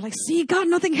 minutes of being like, see, God,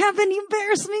 nothing happened. You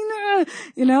embarrassed me.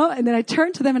 You know, and then I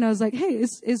turned to them and I was like, hey,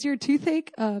 is your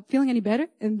toothache, feeling any better?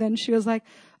 And then she was like,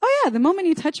 oh yeah, the moment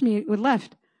you touched me, it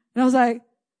left. And I was like,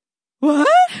 what?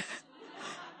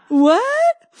 What?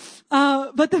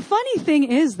 But the funny thing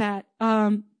is that,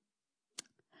 while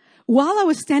I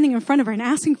was standing in front of her and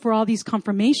asking for all these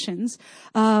confirmations,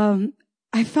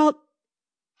 I felt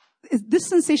this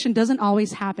sensation doesn't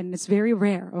always happen. It's very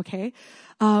rare, okay?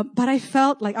 But I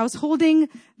felt like I was holding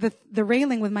the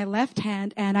railing with my left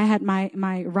hand, and I had my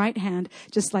right hand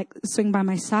just like swing by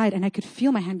my side, and I could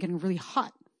feel my hand getting really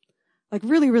hot. Like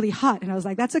really, really hot. And I was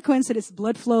like, that's a coincidence.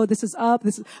 Blood flow. This is up.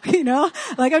 This is, you know,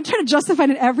 like I'm trying to justify it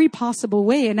in every possible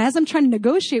way. And as I'm trying to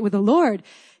negotiate with the Lord,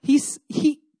 he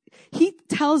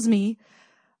tells me,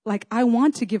 like, I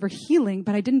want to give her healing,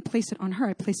 but I didn't place it on her.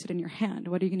 I placed it in your hand.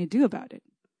 What are you going to do about it?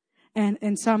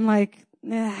 And so I'm like,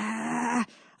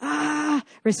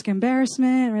 risk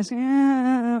embarrassment,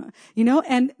 you know,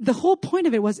 and the whole point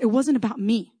of it was, it wasn't about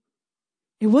me.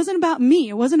 It wasn't about me.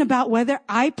 It wasn't about whether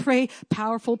I pray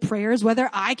powerful prayers, whether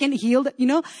I can heal, you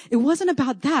know, it wasn't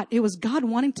about that. It was God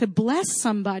wanting to bless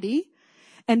somebody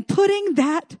and putting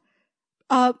that,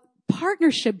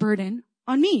 partnership burden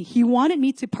on me. He wanted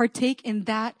me to partake in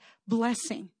that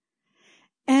blessing.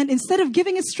 And instead of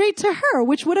giving it straight to her,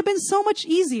 which would have been so much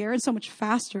easier and so much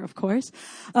faster, of course,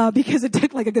 because it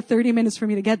took like a good 30 minutes for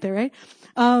me to get there, right?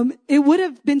 It would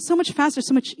have been so much faster,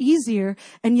 so much easier.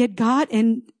 And yet God,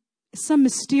 in some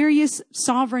mysterious,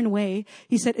 sovereign way,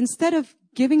 he said, instead of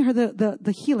giving her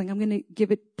the healing, I'm going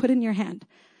to put it in your hand.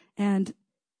 And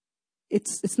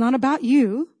it's not about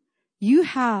you. You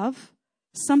have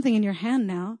something in your hand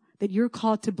now that you're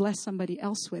called to bless somebody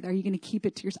else with. Are you going to keep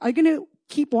it to yourself? Are you going to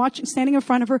keep standing in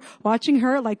front of her, watching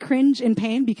her like cringe in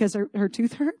pain because her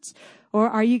tooth hurts? Or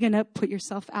are you going to put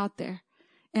yourself out there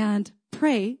and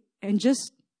pray and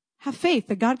just have faith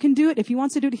that God can do it. If he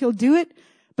wants to do it, he'll do it.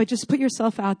 But just put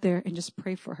yourself out there and just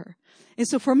pray for her. And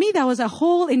so for me, that was a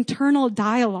whole internal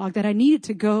dialogue that I needed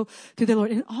to go through the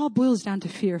Lord. And it all boils down to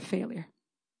fear of failure.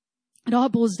 It all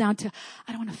boils down to,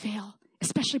 I don't want to fail,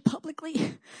 especially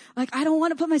publicly. Like, I don't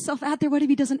want to put myself out there. What if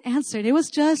he doesn't answer it? It was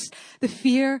just the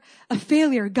fear of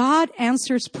failure. God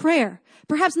answers prayer.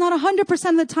 Perhaps not 100%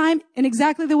 of the time in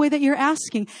exactly the way that you're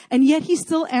asking. And yet he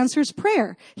still answers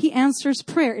prayer. He answers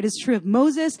prayer. It is true of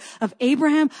Moses, of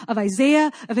Abraham, of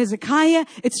Isaiah, of Hezekiah.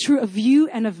 It's true of you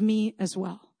and of me as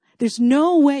well. There's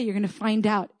no way you're going to find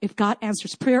out if God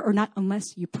answers prayer or not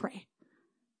unless you pray.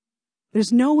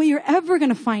 There's no way you're ever going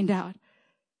to find out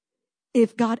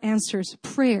if God answers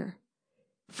prayer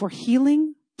for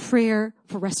healing, prayer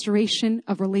for restoration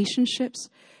of relationships,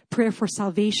 prayer for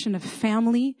salvation of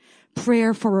family,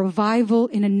 prayer for revival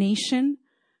in a nation.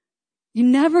 You're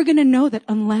never going to know that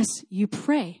unless you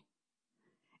pray.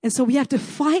 And so we have to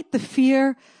fight the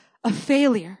fear of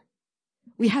failure.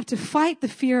 We have to fight the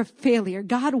fear of failure.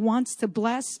 God wants to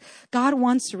bless. God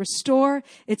wants to restore.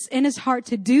 It's in his heart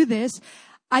to do this.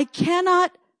 I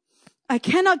cannot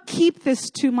keep this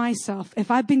to myself. If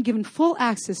I've been given full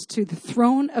access to the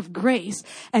throne of grace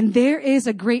and there is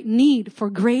a great need for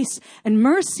grace and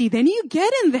mercy, then you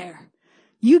get in there.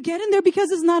 You get in there because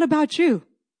it's not about you.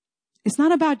 It's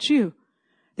not about you.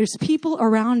 There's people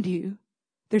around you.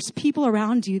 There's people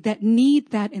around you that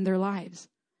need that in their lives.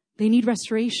 They need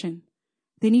restoration.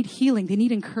 They need healing. They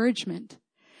need encouragement.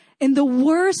 In the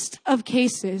worst of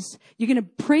cases, you're going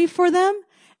to pray for them,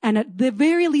 and at the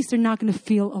very least, they're not going to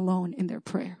feel alone in their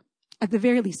prayer. At the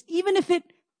very least, even if it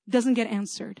doesn't get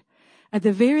answered, at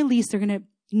the very least, they're going to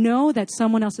know that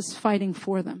someone else is fighting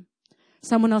for them.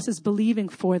 Someone else is believing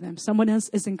for them. Someone else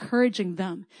is encouraging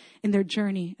them in their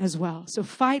journey as well. So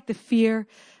fight the fear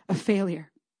of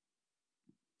failure.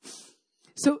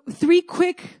 So three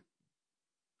quick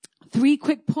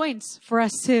points for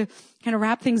us to kind of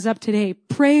wrap things up today.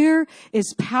 Prayer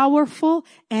is powerful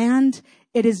and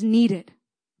it is needed.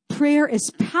 Prayer is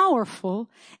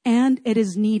powerful and it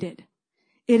is needed.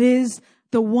 It is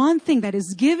the one thing that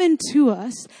is given to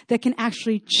us that can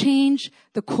actually change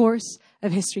the course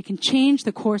of history, can change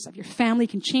the course of your family,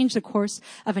 can change the course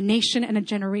of a nation and a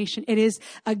generation. It is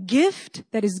a gift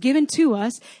that is given to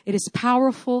us. It is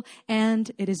powerful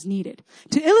and it is needed.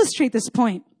 To illustrate this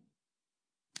point,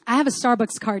 I have a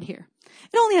Starbucks card here.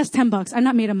 It only has $10. I'm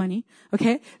not made of money.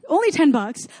 Okay. Only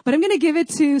 $10, but I'm going to give it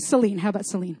to Celine. How about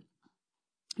Celine?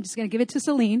 I'm just going to give it to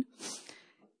Celine.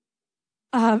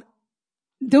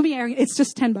 Don't be arrogant. It's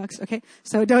just $10. Okay.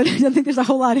 So don't think there's a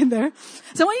whole lot in there.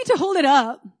 So I want you to hold it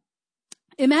up.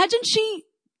 Imagine she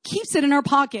keeps it in her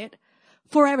pocket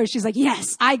forever. She's like,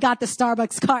 yes, I got the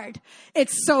Starbucks card.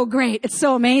 It's so great. It's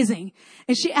so amazing.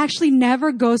 And she actually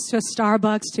never goes to a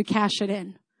Starbucks to cash it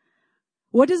in.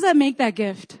 What does that make that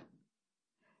gift?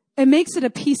 It makes it a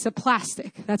piece of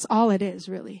plastic. That's all it is,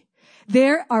 really.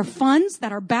 There are funds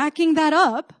that are backing that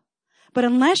up, but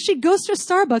unless she goes to a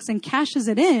Starbucks and cashes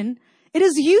it in, it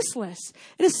is useless.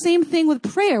 It is the same thing with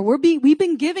prayer. We've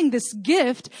been giving this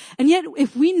gift, and yet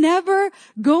if we never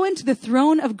go into the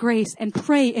throne of grace and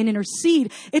pray and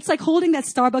intercede, it's like holding that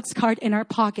Starbucks card in our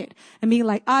pocket and being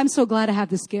like, I'm so glad I have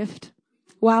this gift.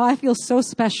 Wow, I feel so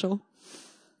special.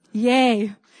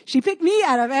 Yay. She picked me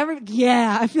out of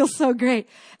I feel so great.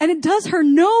 And it does her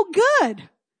no good.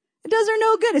 It does her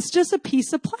no good. It's just a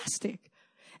piece of plastic.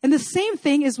 And the same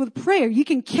thing is with prayer. You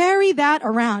can carry that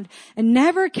around and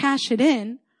never cash it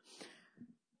in.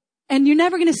 And you're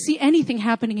never going to see anything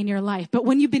happening in your life. But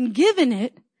when you've been given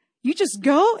it, you just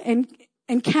go and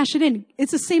cash it in.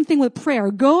 It's the same thing with prayer.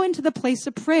 Go into the place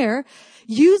of prayer.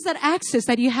 Use that access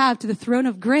that you have to the throne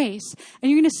of grace.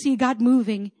 And you're going to see God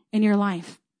moving in your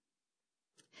life.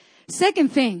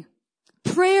 Second thing,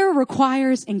 prayer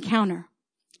requires encounter.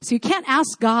 So you can't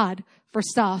ask God for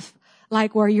stuff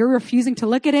like where you're refusing to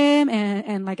look at him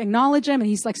and like acknowledge him and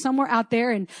he's like somewhere out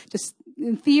there and just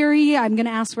in theory, I'm going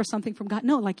to ask for something from God.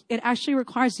 No, like it actually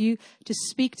requires you to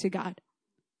speak to God,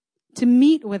 to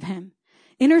meet with him.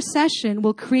 Intercession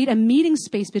will create a meeting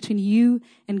space between you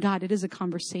and God. It is a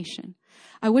conversation.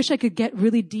 I wish I could get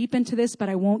really deep into this, but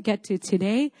I won't get to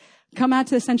today. Come out to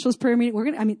the Essentials prayer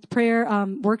meeting. Prayer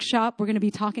workshop. We're going to be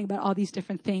talking about all these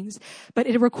different things, but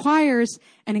it requires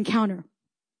an encounter.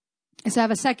 So I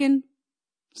have a second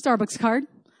Starbucks card.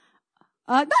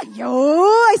 Not yo,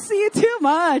 I see you too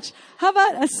much. How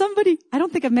about somebody? I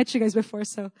don't think I've met you guys before,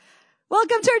 so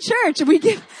welcome to our church. We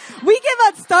give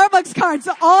out Starbucks cards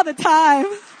all the time.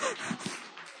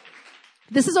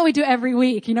 This is what we do every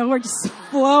week. You know, we're just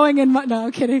flowing in. No,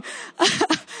 I'm kidding.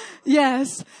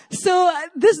 Yes. So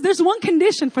there's one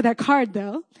condition for that card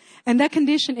though. And that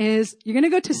condition is you're going to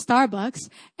go to Starbucks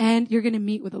and you're going to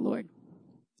meet with the Lord.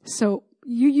 So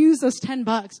you use those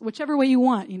 $10, whichever way you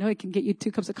want. You know, it can get you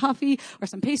 2 cups of coffee or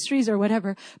some pastries or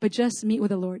whatever, but just meet with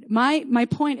the Lord. My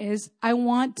point is I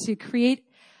want to create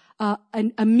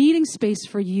a meeting space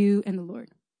for you and the Lord.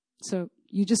 So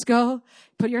you just go,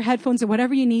 put your headphones and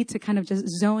whatever you need to kind of just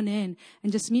zone in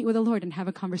and just meet with the Lord and have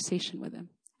a conversation with him.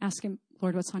 Ask him,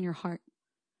 Lord, what's on your heart?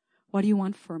 What do you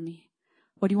want for me?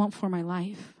 What do you want for my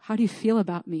life? How do you feel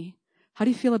about me? How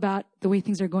do you feel about the way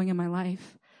things are going in my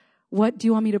life? What do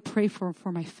you want me to pray for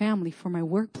my family, for my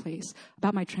workplace,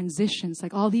 about my transitions,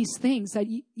 like all these things that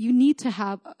you need to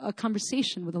have a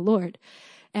conversation with the Lord.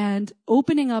 And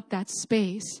opening up that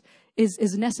space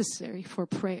is necessary for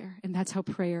prayer. And that's how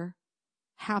prayer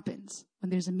happens, when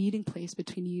there's a meeting place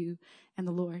between you and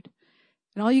the Lord.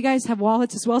 And all you guys have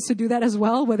wallets as well, so do that as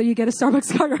well, whether you get a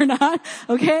Starbucks card or not.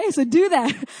 Okay? So do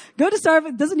that. Go to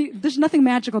Starbucks. There's nothing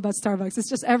magical about Starbucks. It's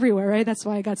just everywhere, right? That's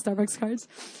why I got Starbucks cards.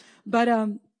 But,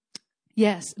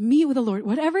 yes, meet with the Lord,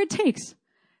 whatever it takes.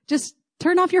 Just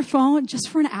turn off your phone just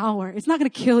for an hour. It's not going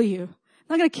to kill you. It's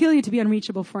not going to kill you to be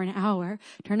unreachable for an hour.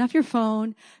 Turn off your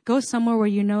phone. Go somewhere where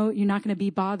you know you're not going to be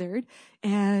bothered,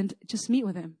 and just meet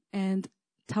with him and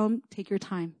tell him, take your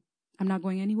time. I'm not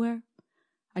going anywhere.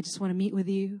 I just want to meet with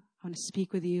you. I want to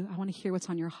speak with you. I want to hear what's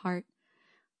on your heart.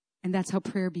 And that's how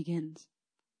prayer begins.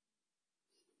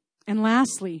 And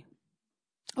lastly,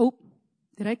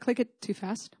 did I click it too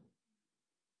fast?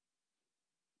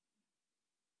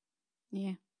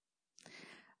 Yeah.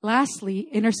 Lastly,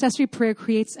 intercessory prayer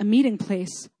creates a meeting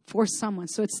place for someone.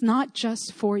 So it's not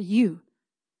just for you.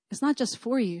 It's not just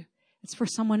for you. It's for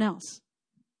someone else.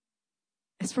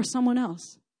 It's for someone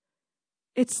else.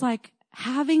 It's like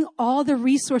having all the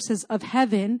resources of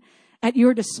heaven at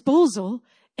your disposal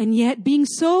and yet being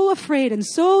so afraid and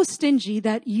so stingy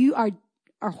that you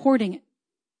are hoarding it.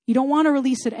 You don't want to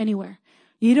release it anywhere.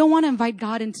 You don't want to invite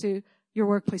God into your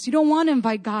workplace. You don't want to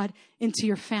invite God into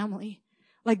your family.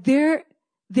 Like there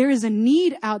is a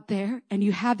need out there and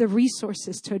you have the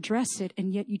resources to address it,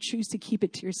 and yet you choose to keep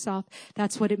it to yourself.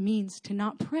 That's what it means to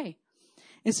not pray.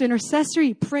 And so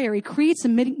intercessory prayer, it creates a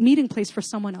meeting place for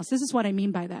someone else. This is what I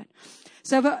mean by that.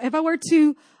 So if I were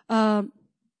to, I'm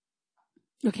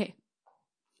going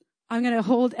to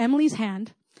hold Emily's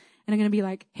hand and I'm going to be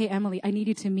like, hey, Emily, I need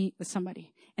you to meet with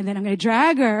somebody. And then I'm going to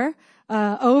drag her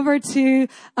over to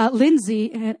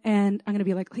Lindsay, and I'm going to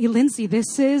be like, hey, Lindsay,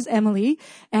 this is Emily,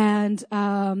 and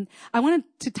I wanted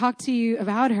to talk to you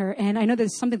about her, and I know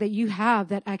there's something that you have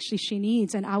that actually she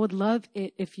needs, and I would love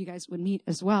it if you guys would meet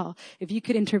as well. If you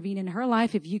could intervene in her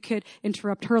life, if you could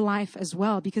interrupt her life as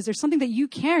well, because there's something that you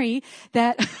carry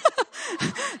that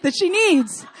that she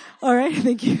needs. All right,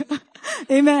 thank you.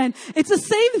 Amen. It's the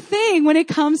same thing when it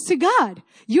comes to God.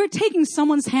 You're taking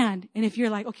someone's hand, and if you're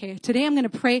like, okay, today I'm going to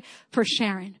pray for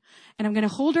Sharon, and I'm going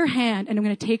to hold her hand, and I'm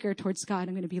going to take her towards God.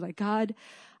 I'm going to be like, God,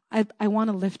 I want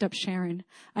to lift up Sharon.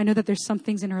 I know that there's some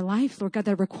things in her life, Lord God,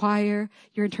 that require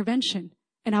your intervention.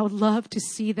 And I would love to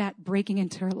see that breaking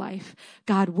into her life.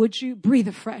 God, would you breathe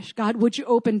afresh? God, would you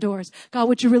open doors? God,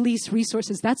 would you release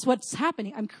resources? That's what's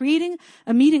happening. I'm creating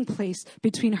a meeting place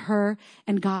between her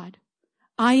and God.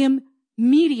 I am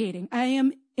mediating. I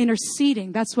am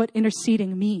interceding. That's what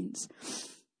interceding means.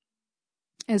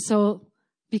 And so,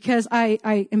 because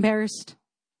I embarrassed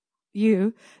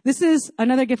you, this is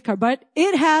another gift card, but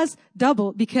it has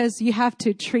double because you have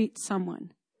to treat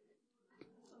someone.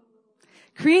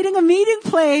 Creating a meeting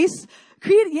place.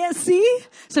 See?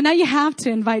 So now you have to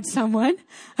invite someone.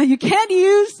 You can't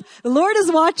use, the Lord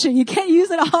is watching. You can't use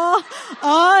it all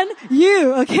on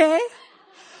you, okay?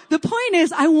 The point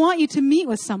is, I want you to meet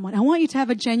with someone. I want you to have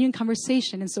a genuine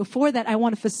conversation. And so for that, I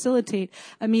want to facilitate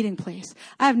a meeting place.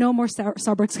 I have no more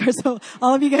Starbucks cards, so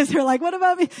all of you guys are like, what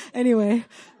about me? Anyway,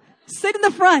 sit in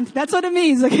the front. That's what it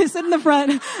means. Okay, sit in the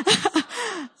front.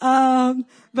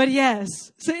 But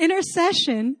yes, so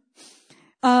intercession,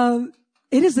 it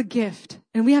is a gift,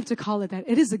 and we have to call it that.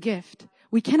 It is a gift.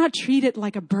 We cannot treat it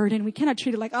like a burden. We cannot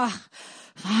treat it like,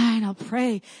 fine, I'll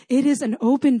pray. It is an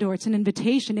open door. It's an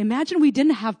invitation. Imagine we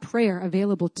didn't have prayer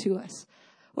available to us.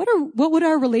 What would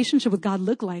our relationship with God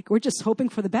look like? We're just hoping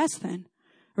for the best then,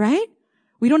 right?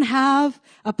 We don't have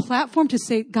a platform to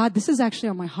say, God, this is actually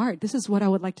on my heart. This is what I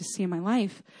would like to see in my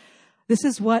life. This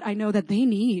is what I know that they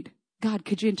need. God,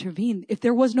 could you intervene? If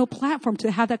there was no platform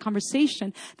to have that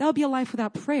conversation, that would be a life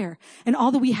without prayer. And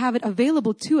although we have it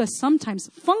available to us, sometimes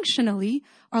functionally,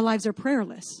 our lives are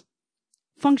prayerless.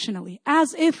 Functionally,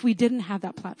 as if we didn't have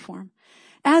that platform.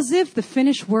 As if the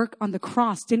finished work on the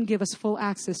cross didn't give us full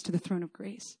access to the throne of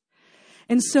grace.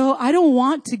 And so I don't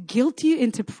want to guilt you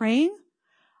into praying.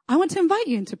 I want to invite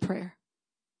you into prayer.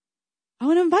 I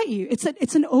want to invite you.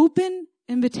 It's an open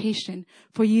invitation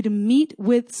for you to meet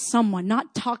with someone,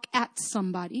 not talk at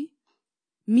somebody.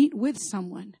 Meet with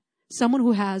someone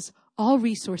who has all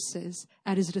resources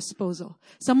at his disposal,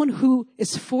 someone who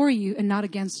is for you and not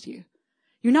against you.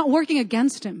 You're not working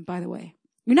against him, by the way.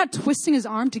 You're not twisting his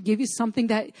arm to give you something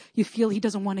that you feel he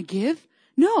doesn't want to give.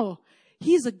 No,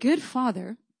 he's a good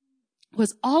father who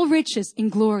has all riches in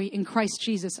glory in Christ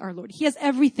Jesus our Lord. He has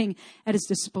everything at his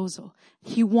disposal.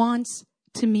 He wants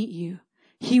to meet you.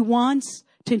 He wants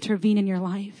to intervene in your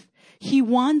life. He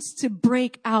wants to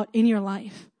break out in your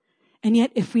life. And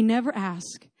yet, if we never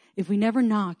ask, if we never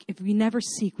knock, if we never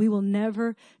seek, we will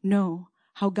never know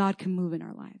how God can move in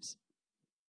our lives.